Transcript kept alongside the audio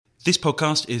This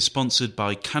podcast is sponsored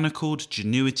by Canaccord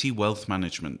Genuity Wealth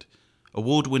Management,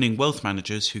 award-winning wealth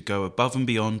managers who go above and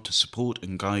beyond to support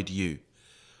and guide you.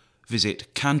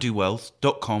 Visit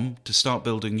candowealth.com to start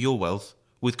building your wealth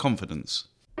with confidence.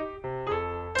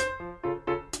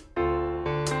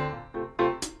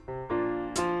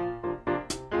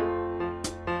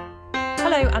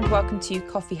 Hello and welcome to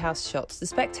Coffee House Shots, the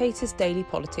Spectator's daily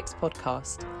politics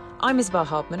podcast. I'm Isabel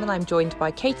Hardman and I'm joined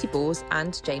by Katy Balls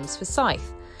and James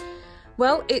Forsyth.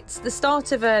 Well, it's the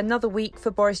start of another week for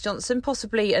Boris Johnson,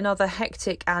 possibly another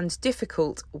hectic and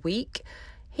difficult week.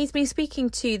 He's been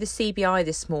speaking to the CBI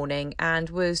this morning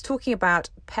and was talking about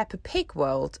Peppa Pig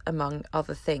World, among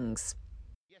other things.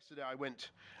 Yesterday I went,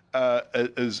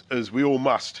 as we all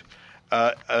must,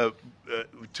 to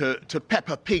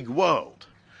Peppa Pig World.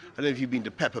 I don't know if you've been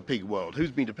to Peppa Pig World.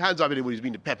 Hands up anybody who's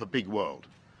been to Peppa Pig World?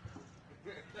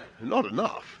 Not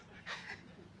enough.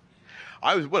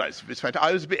 I was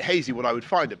a bit hazy what I would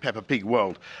find at Peppa Pig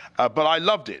World, but I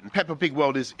loved it. And Peppa Pig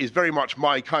World is very much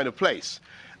my kind of place.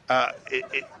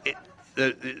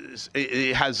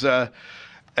 It has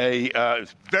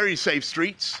very safe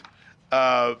streets,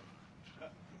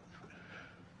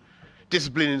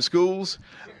 discipline in schools,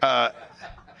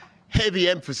 heavy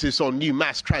emphasis on new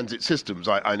mass transit systems,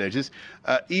 I notice,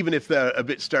 even if they're a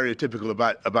bit stereotypical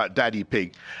about Daddy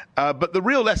Pig. But the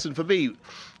real lesson for me,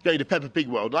 going to Peppa Pig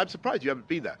World, and I'm surprised you haven't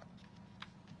been there,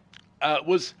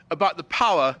 was about the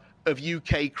power of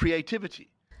UK creativity.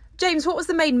 James, what was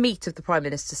the main meat of the Prime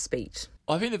Minister's speech?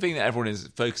 I think the thing that everyone is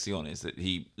focusing on is that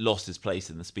he lost his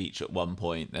place in the speech at one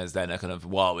point. There's then a kind of,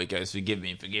 while he goes, forgive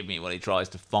me, when he tries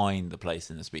to find the place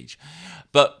in the speech.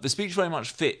 But the speech very much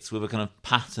fits with a kind of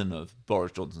pattern of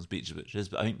Boris Johnson's speeches, which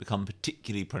has, I think, become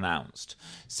particularly pronounced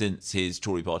since his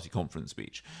Tory party conference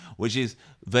speech, which is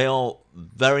they are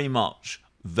very much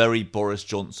very Boris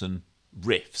Johnson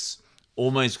riffs,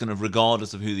 almost kind of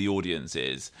regardless of who the audience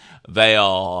is. They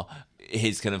are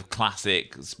his kind of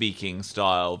classic speaking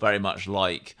style, very much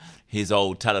like his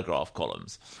old Telegraph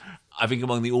columns. I think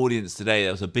among the audience today,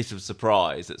 there was a bit of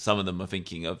surprise that some of them are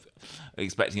thinking of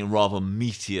expecting a rather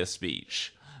meatier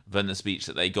speech than the speech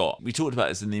that they got. We talked about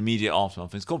this in the immediate aftermath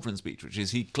of his conference speech, which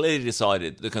is he clearly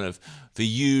decided the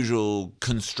usual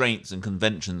constraints and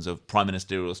conventions of prime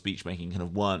ministerial speech making kind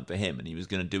of weren't for him, and he was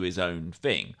going to do his own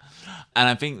thing. And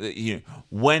I think that,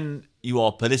 when you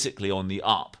are politically on the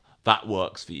up, that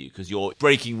works for you because you're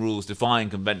breaking rules, defying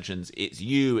conventions.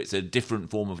 It's a different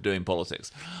form of doing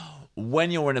politics. When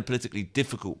you're in a politically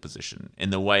difficult position,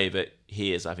 in the way that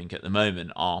he is, I think, at the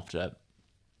moment, after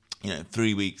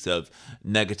 3 weeks of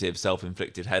negative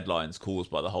self-inflicted headlines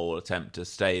caused by the whole attempt to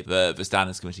stay the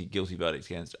Standards Committee guilty verdict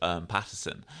against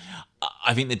Patterson,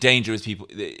 I think the danger is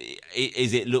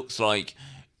it looks like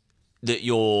that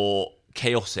you're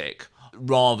chaotic,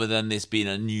 rather than this being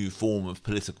a new form of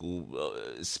political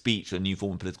speech, or a new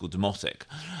form of political demotic.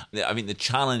 I think the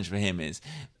challenge for him is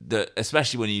that,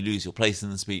 especially when you lose your place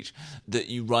in the speech, that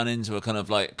you run into a kind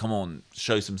of like, come on,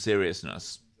 show some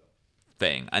seriousness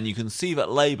thing. And you can see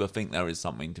that Labour think there is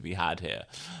something to be had here,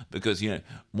 because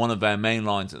one of their main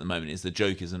lines at the moment is the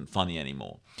joke isn't funny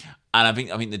anymore. And I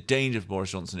think the danger for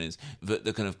Boris Johnson is that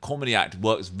the kind of comedy act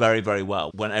works very, very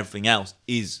well when everything else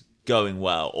is going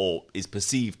well or is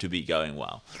perceived to be going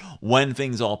well. When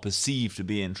things are perceived to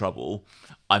be in trouble,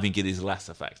 I think it is less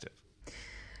effective.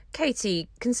 Katy,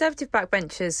 Conservative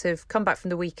backbenchers have come back from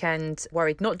the weekend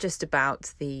worried not just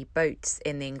about the boats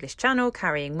in the English Channel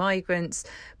carrying migrants,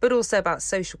 but also about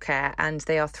social care, and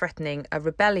they are threatening a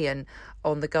rebellion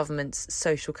on the government's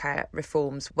social care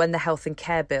reforms when the Health and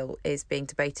Care Bill is being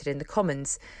debated in the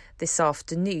Commons this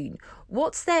afternoon.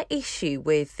 What's their issue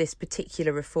with this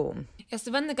particular reform? Yes,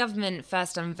 so when the government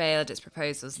first unveiled its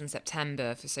proposals in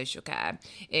September for social care,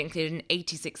 it included an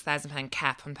 £86,000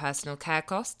 cap on personal care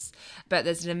costs. But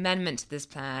there's an amendment to this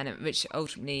plan, which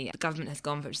ultimately the government has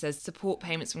gone for, which says support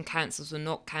payments from councils will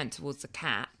not count towards the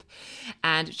cap.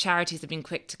 And charities have been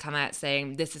quick to come out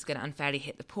saying this is going to unfairly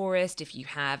hit the poorest. If you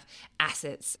have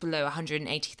assets below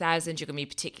 180,000, you're going to be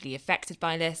particularly affected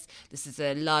by this. This is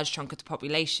a large chunk of the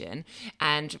population.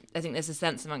 And I think there's a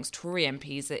sense amongst Tory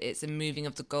MPs that it's a moving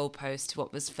of the goalpost to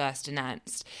what was first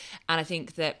announced. And I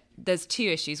think that there's two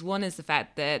issues. One is the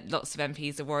fact that lots of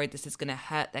MPs are worried this is going to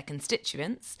hurt their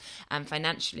constituents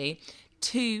financially.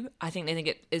 Two, I think they think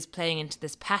it is playing into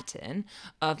this pattern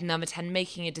of Number 10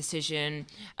 making a decision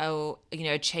or,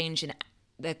 a change in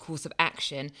their course of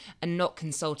action and not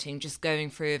consulting, just going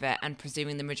through with it and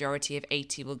presuming the majority of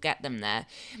 80 will get them there.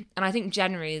 And I think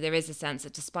generally there is a sense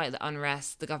that despite the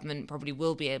unrest, the government probably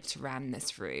will be able to ram this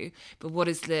through. But what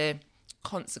is the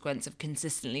consequence of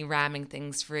consistently ramming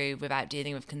things through without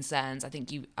dealing with concerns. I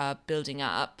think you are building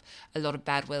up a lot of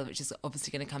bad will, which is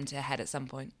obviously going to come to a head at some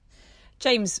point.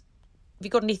 James, have you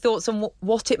got any thoughts on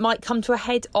what it might come to a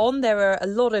head on? There are a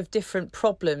lot of different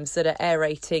problems that are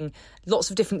aerating lots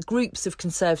of different groups of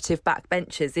Conservative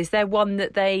backbenchers. Is there one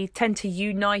that they tend to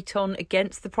unite on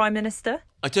against the Prime Minister?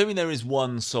 I don't think there is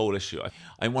one sole issue. I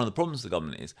think one of the problems of the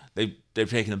government is they've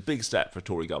taken a big step for a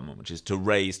Tory government, which is to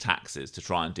raise taxes to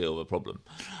try and deal with a problem.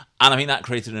 And I think that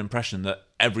created an impression that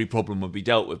every problem would be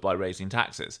dealt with by raising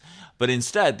taxes. But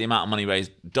instead, the amount of money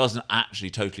raised doesn't actually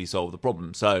totally solve the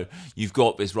problem. So you've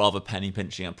got this rather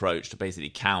penny-pinching approach to basically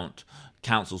count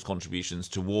council's contributions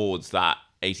towards that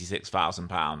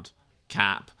 £86,000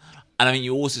 cap. And I mean,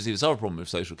 you also see this other problem with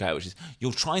social care, which is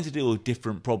you're trying to deal with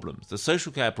different problems. The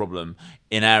social care problem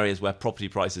in areas where property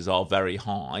prices are very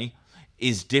high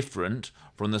is different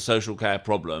from the social care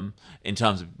problem in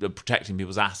terms of protecting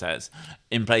people's assets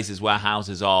in places where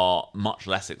houses are much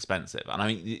less expensive. And I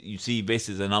mean, you see this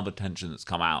is another tension that's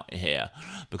come out here,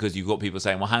 because you've got people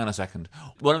saying, well, hang on a second.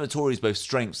 One of the Tories' both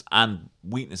strengths and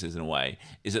weaknesses in a way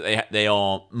is that they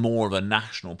are more of a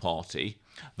national party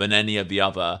than any of the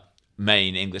other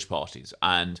main English parties,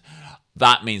 and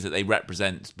that means that they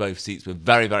represent both seats with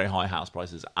very, very high house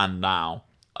prices, and now,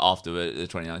 after the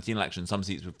 2019 election, some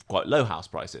seats with quite low house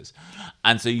prices.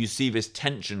 And so you see this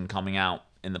tension coming out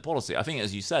in the policy. I think,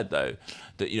 as you said, though,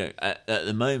 that, you know, at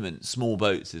the moment, small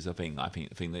votes is the thing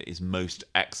that is most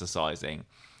exercising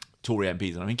Tory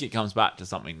MPs. And I think it comes back to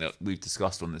something that we've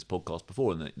discussed on this podcast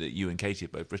before, and that you and Katie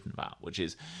have both written about, which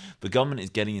is the government is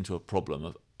getting into a problem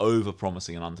of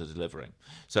over-promising and under-delivering.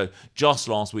 So just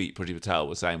last week, Priti Patel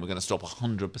was saying we're going to stop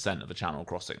 100% of the channel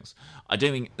crossings. I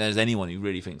don't think there's anyone who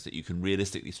really thinks that you can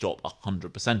realistically stop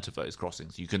 100% of those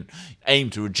crossings. You can aim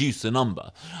to reduce the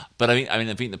number. But I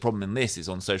think the problem in this is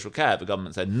on social care. The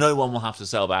government said no one will have to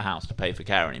sell their house to pay for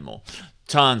care anymore.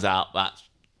 Turns out that's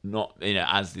not, you know,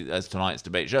 as tonight's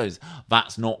debate shows,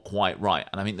 that's not quite right.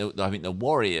 And I think the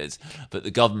worry is that the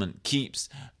government keeps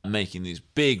making these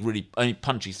big, really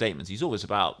punchy statements. You saw this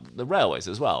about the railways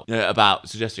as well, you know, about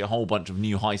suggesting a whole bunch of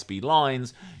new high-speed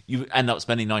lines. You end up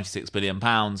spending £96 billion,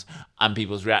 and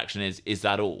people's reaction is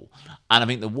that all? And I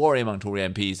think the worry among Tory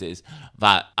MPs is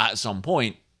that at some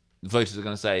point, voters are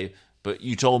going to say, but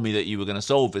you told me that you were going to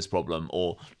solve this problem,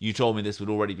 or you told me this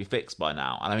would already be fixed by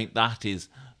now. And I think that is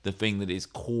the thing that is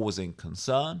causing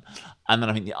concern. And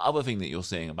then I think the other thing that you're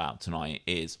seeing about tonight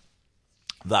is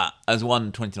that, as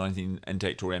one 2019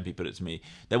 NTAKE Tory MP put it to me,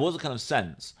 there was a kind of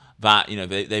sense that, you know,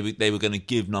 they were going to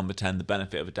give Number 10 the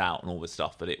benefit of a doubt and all this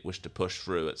stuff that it wished to push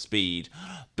through at speed,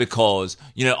 because,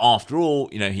 you know, after all,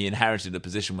 you know, he inherited a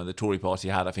position where the Tory party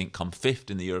had, I think, come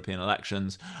fifth in the European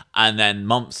elections, and then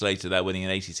months later they're winning an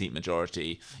 80-seat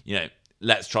majority. You know,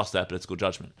 let's trust their political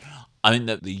judgment. I think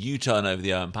that the U-turn over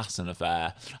the Owen Paterson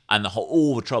affair and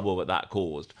all the trouble that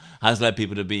caused has led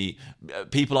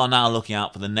people are now looking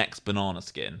out for the next banana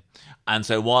skin. And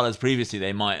so while as previously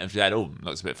they might have said, oh,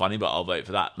 looks a bit funny, but I'll vote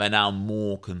for that, they're now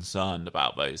more concerned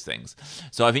about those things.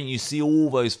 So I think you see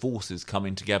all those forces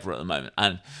coming together at the moment.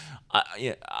 And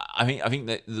I think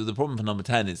that the problem for Number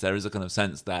 10 is there is a kind of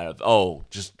sense there of,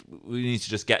 we need to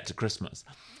just get to Christmas.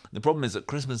 The problem is that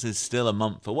Christmas is still a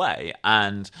month away,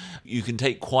 and you can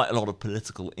take quite a lot of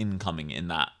political incoming in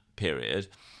that period.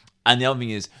 And the other thing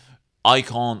is, I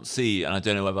can't see, and I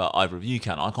don't know whether either of you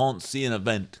can, I can't see an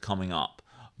event coming up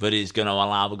that is going to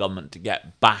allow the government to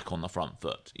get back on the front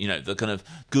foot. You know, the kind of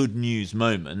good news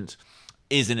moment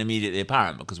isn't immediately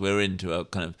apparent because we're into a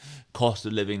kind of cost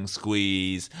of living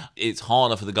squeeze. It's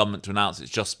harder for the government to announce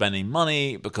it's just spending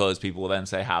money because people will then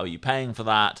say, how are you paying for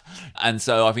that? And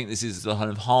so I think this is the kind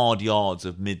of hard yards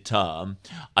of mid-term.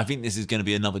 I think this is going to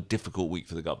be another difficult week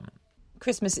for the government.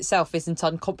 Christmas itself isn't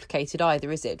uncomplicated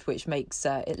either, is it? Which makes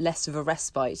it less of a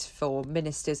respite for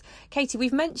ministers. Katie,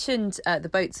 we've mentioned the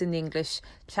boats in the English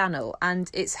Channel,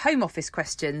 and it's Home Office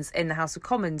questions in the House of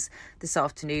Commons this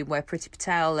afternoon, where Priti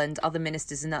Patel and other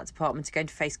ministers in that department are going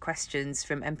to face questions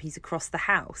from MPs across the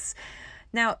House.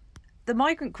 Now, the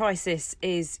migrant crisis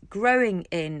is growing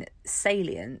in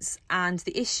salience, and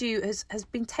the issue has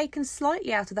been taken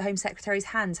slightly out of the Home Secretary's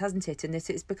hands, hasn't it? And that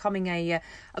it's becoming a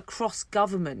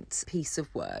cross-government piece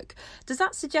of work. Does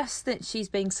that suggest that she's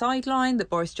being sidelined,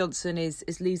 that Boris Johnson is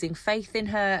losing faith in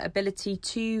her ability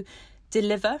to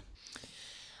deliver?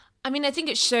 I mean, I think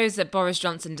it shows that Boris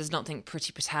Johnson does not think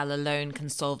Priti Patel alone can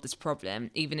solve this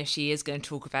problem, even if she is going to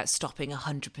talk about stopping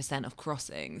 100% of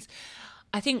crossings.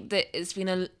 I think that it's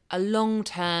been a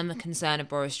long-term concern of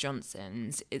Boris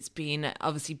Johnson's. It's been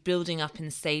obviously building up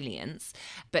in salience,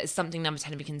 but it's something Number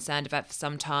 10 have been concerned about for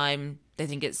some time. They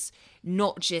think it's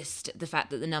not just the fact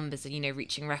that the numbers are,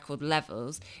 reaching record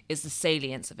levels, it's the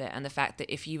salience of it, and the fact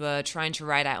that if you were trying to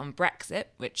ride out on Brexit,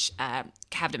 which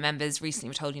cabinet members recently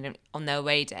were told, on their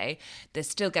away day, they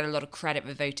still get a lot of credit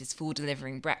with voters for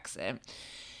delivering Brexit.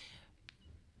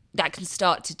 That can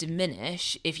start to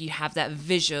diminish if you have that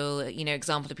visual,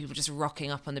 example of people just rocking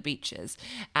up on the beaches.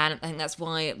 And I think that's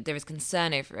why there is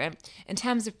concern over it. In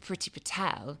terms of Priti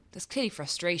Patel, there's clearly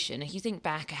frustration. If you think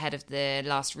back ahead of the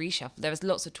last reshuffle, there was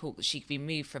lots of talk that she could be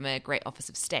moved from a great office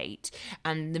of state.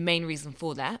 And the main reason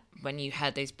for that, when you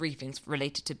heard those briefings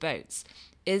related to boats,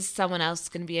 is someone else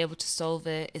going to be able to solve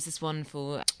it? Is this one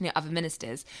for other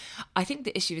ministers? I think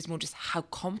the issue is more just how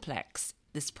complex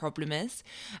this problem is.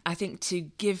 I think to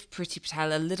give Priti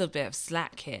Patel a little bit of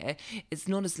slack here, it's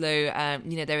not as though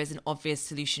there is an obvious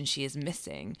solution she is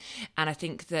missing. And I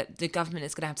think that the government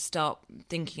is going to have to start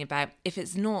thinking about, if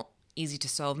it's not easy to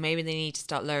solve, maybe they need to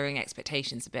start lowering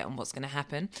expectations a bit on what's going to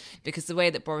happen, because the way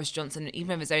that Boris Johnson,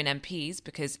 even with his own MPs,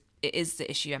 because it is the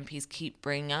issue MPs keep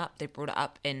bringing up. They brought it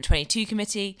up in 22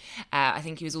 committee. I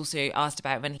think he was also asked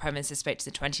about when the Prime Minister spoke to the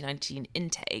 2019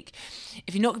 intake.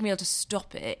 If you're not going to be able to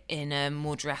stop it in a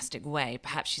more drastic way,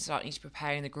 perhaps you start need to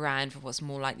preparing the ground for what's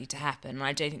more likely to happen. And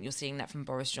I don't think you're seeing that from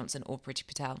Boris Johnson or Priti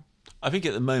Patel. I think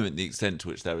at the moment the extent to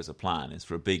which there is a plan is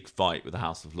for a big fight with the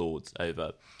House of Lords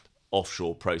over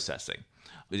offshore processing.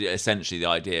 Essentially the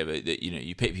idea that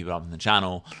you pick people up in the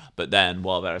Channel, but then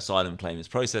while their asylum claim is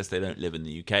processed, they don't live in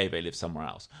the UK, they live somewhere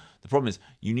else. The problem is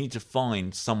you need to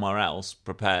find somewhere else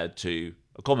prepared to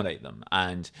accommodate them.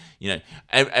 And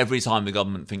every time the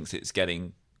government thinks it's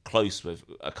getting close with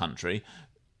a country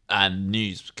and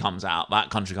news comes out, that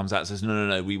country comes out and says,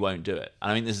 no, we won't do it.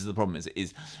 And I mean, this is the problem,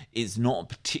 it's not a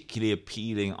particularly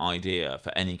appealing idea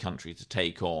for any country to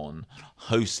take on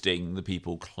hosting the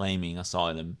people claiming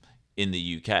asylum in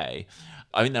the UK.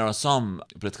 I think there are some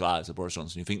political allies of Boris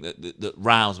Johnson who think that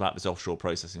rows about this offshore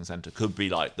processing centre could be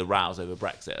like the rows over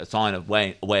Brexit,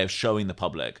 a way of showing the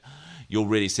public you're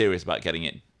really serious about getting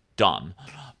it done.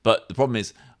 But the problem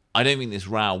is, I don't think this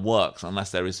row works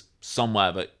unless there is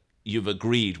somewhere that you've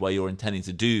agreed where you're intending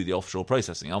to do the offshore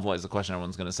processing. Otherwise, the question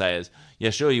everyone's going to say is,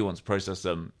 yeah, sure, you want to process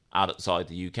them outside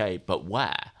the UK, but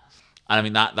where? And I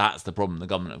mean, that's the problem the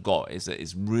government have got, is that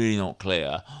it's really not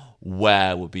clear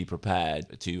where would be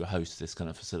prepared to host this kind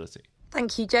of facility.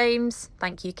 Thank you, James.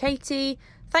 Thank you, Katie.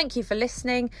 Thank you for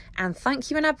listening. And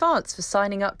thank you in advance for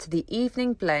signing up to the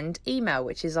Evening Blend email,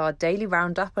 which is our daily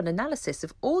roundup and analysis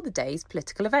of all the day's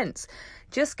political events.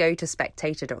 Just go to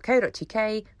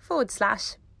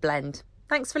spectator.co.uk/blend.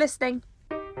 Thanks for listening.